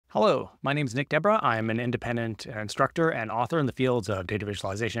Hello, my name is Nick Deborah. I'm an independent instructor and author in the fields of data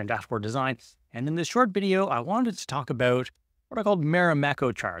visualization and dashboard design. And in this short video, I wanted to talk about what are called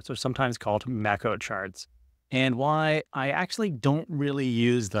Marimekko charts, or sometimes called Mekko charts, and why I actually don't really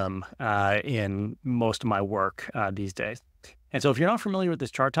use them in most of my work these days. And so if you're not familiar with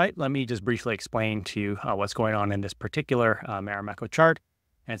this chart type, let me just briefly explain to you what's going on in this particular Marimekko chart.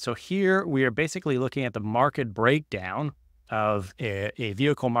 And so here we are basically looking at the market breakdown of a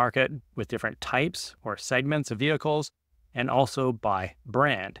vehicle market with different types or segments of vehicles, and also by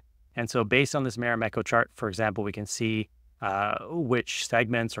brand. And so based on this Marimekko chart, for example, we can see which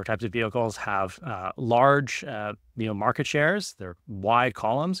segments or types of vehicles have large market shares, they're wide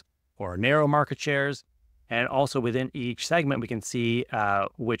columns, or narrow market shares. And also within each segment, we can see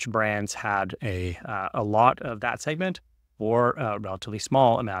which brands had a lot of that segment or a relatively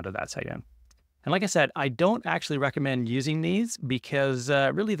small amount of that segment. And like I said, I don't actually recommend using these because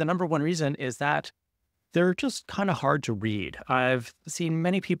really the number one reason is that they're just kind of hard to read. I've seen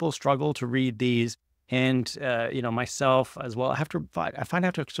many people struggle to read these, and myself as well. I find I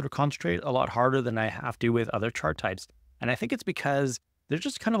have to sort of concentrate a lot harder than I have to with other chart types. And I think it's because there's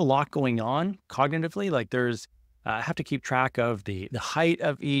just kind of a lot going on cognitively. Like I have to keep track of the height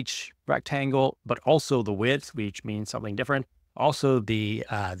of each rectangle, but also the width, which means something different. Also the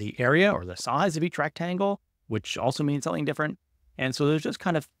area or the size of each rectangle, which also means something different. And so there's just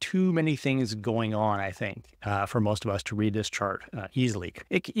kind of too many things going on, I think, for most of us to read this chart easily.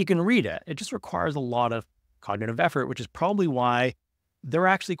 You can read it. It just requires a lot of cognitive effort, which is probably why they're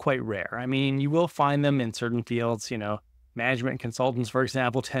actually quite rare. I mean, you will find them in certain fields. Management consultants, for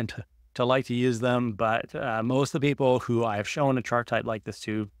example, tend to like to use them, but most of the people who I have shown a chart type like this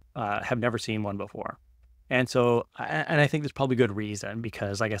to have never seen one before. And so, I think there's probably good reason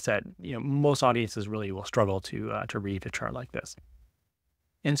because, like I said, most audiences really will struggle to read a chart like this.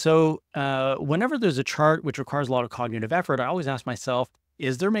 And so, whenever there's a chart which requires a lot of cognitive effort, I always ask myself,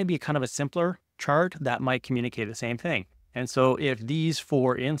 is there maybe kind of a simpler chart that might communicate the same thing? And so, if these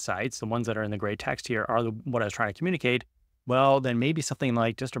four insights, the ones that are in the gray text here, are what I was trying to communicate, well, then maybe something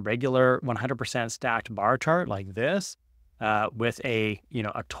like just a regular 100% stacked bar chart like this, with a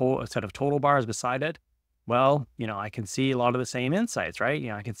set of total bars beside it. Well, I can see a lot of the same insights, right?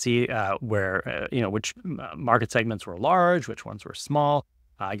 I can see which market segments were large, which ones were small.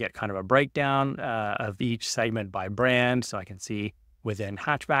 I get kind of a breakdown of each segment by brand. So I can see within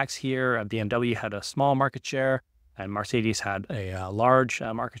hatchbacks here, BMW had a small market share and Mercedes had a large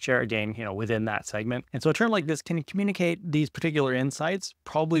market share, again, within that segment. And so a term like this can communicate these particular insights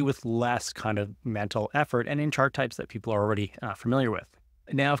probably with less kind of mental effort and in chart types that people are already familiar with.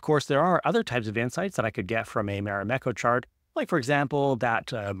 Now, of course, there are other types of insights that I could get from a Marimekko chart, like, for example,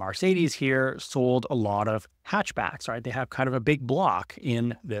 that Mercedes here sold a lot of hatchbacks, right? They have kind of a big block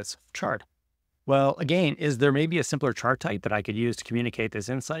in this chart. Well, again, is there maybe a simpler chart type that I could use to communicate this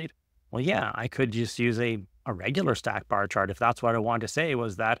insight? Well, yeah, I could just use a regular stack bar chart if that's what I wanted to say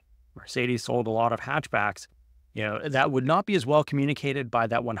was that Mercedes sold a lot of hatchbacks. That would not be as well communicated by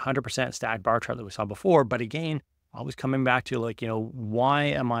that 100% stacked bar chart that we saw before. But again, always coming back to why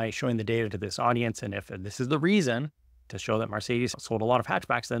am I showing the data to this audience? And if this is the reason to show that Mercedes sold a lot of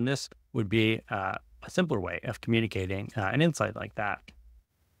hatchbacks, then this would be a simpler way of communicating an insight like that.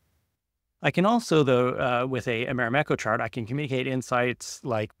 I can also, though, with a Marimekko chart, I can communicate insights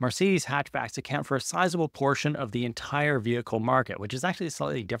like Mercedes hatchbacks account for a sizable portion of the entire vehicle market, which is actually a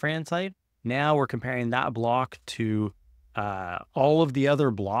slightly different insight. Now we're comparing that block to all of the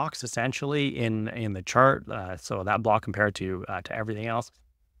other blocks essentially in the chart. So that block compared to everything else.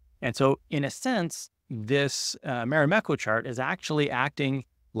 And so in a sense, this Marimekko chart is actually acting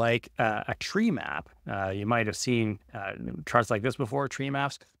like a tree map. You might have seen charts like this before, tree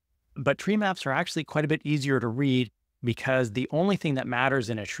maps, but tree maps are actually quite a bit easier to read because the only thing that matters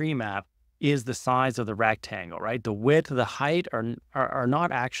in a tree map is the size of the rectangle, right? The width, the height are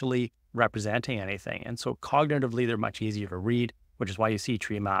not actually representing anything. And so cognitively, they're much easier to read, which is why you see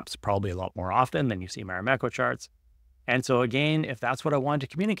tree maps probably a lot more often than you see Marimekko charts. And so again, if that's what I wanted to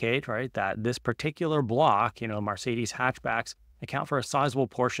communicate, right, that this particular block, Mercedes hatchbacks account for a sizable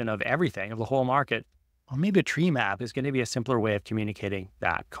portion of everything, of the whole market, well, maybe a tree map is going to be a simpler way of communicating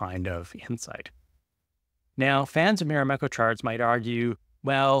that kind of insight. Now, fans of Marimekko charts might argue,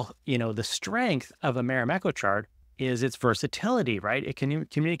 well, the strength of a Marimekko chart is its versatility, right? It can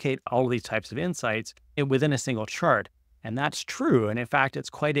communicate all of these types of insights within a single chart. And that's true. And in fact, it's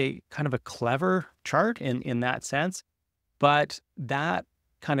quite a kind of a clever chart in that sense. But that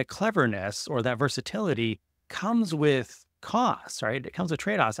kind of cleverness or that versatility comes with costs, right? It comes with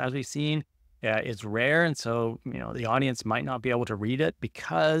trade-offs. As we've seen, It's rare, and so the audience might not be able to read it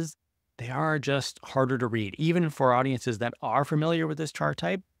because they are just harder to read. Even for audiences that are familiar with this chart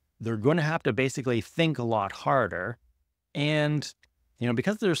type, they're going to have to basically think a lot harder. And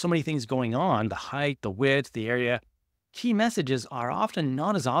because there's so many things going on, the height, the width, the area, key messages are often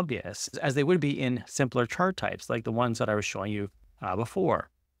not as obvious as they would be in simpler chart types, like the ones that I was showing you before.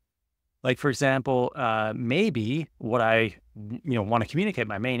 Like, for example, maybe what I want to communicate,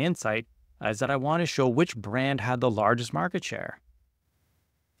 my main insight, is that I want to show which brand had the largest market share.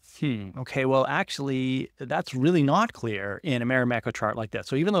 Okay, well, actually, that's really not clear in a Marimekko chart like this.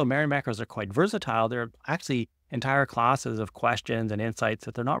 So even though Marimekkos are quite versatile, there are actually entire classes of questions and insights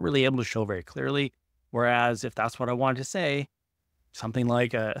that they're not really able to show very clearly. Whereas if that's what I wanted to say, something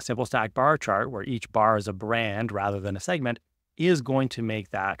like a simple stack bar chart where each bar is a brand rather than a segment is going to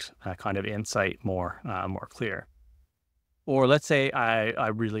make that kind of insight more clear. Or let's say I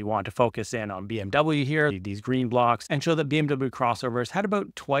really want to focus in on BMW here, these green blocks, and show that BMW crossovers had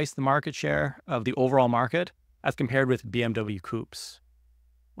about twice the market share of the overall market as compared with BMW coupes.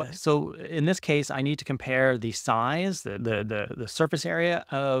 So in this case, I need to compare the size, the surface area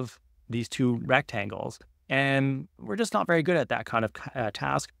of these two rectangles. And we're just not very good at that kind of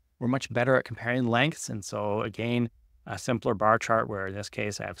task. We're much better at comparing lengths. And so again, a simpler bar chart where in this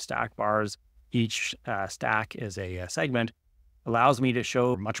case I have stack bars. Each stack is a segment, allows me to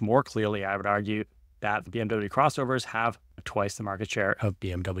show much more clearly, I would argue, that BMW crossovers have twice the market share of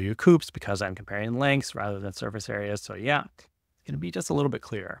BMW coupes because I'm comparing lengths rather than surface areas. So yeah, it's going to be just a little bit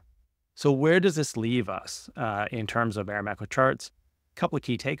clearer. So where does this leave us in terms of Marimekko charts? A couple of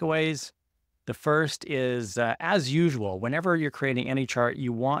key takeaways. The first is, as usual, whenever you're creating any chart,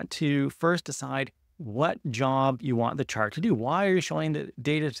 you want to first decide what job you want the chart to do. Why are you showing the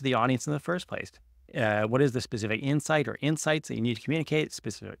data to the audience in the first place? What is the specific insight or insights that you need to communicate,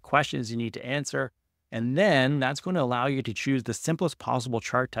 specific questions you need to answer? And then that's going to allow you to choose the simplest possible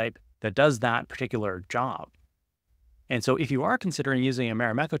chart type that does that particular job. And so if you are considering using a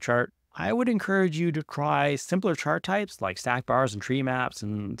Marimekko chart, I would encourage you to try simpler chart types like stack bars and tree maps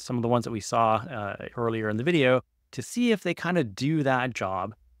and some of the ones that we saw earlier in the video to see if they kind of do that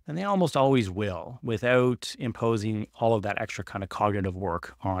job. And they almost always will, without imposing all of that extra kind of cognitive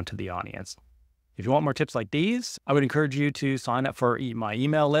work onto the audience. If you want more tips like these, I would encourage you to sign up for my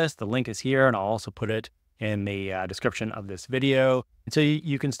email list. The link is here, and I'll also put it in the description of this video, so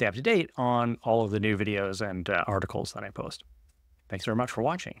you can stay up to date on all of the new videos and articles that I post. Thanks very much for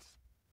watching.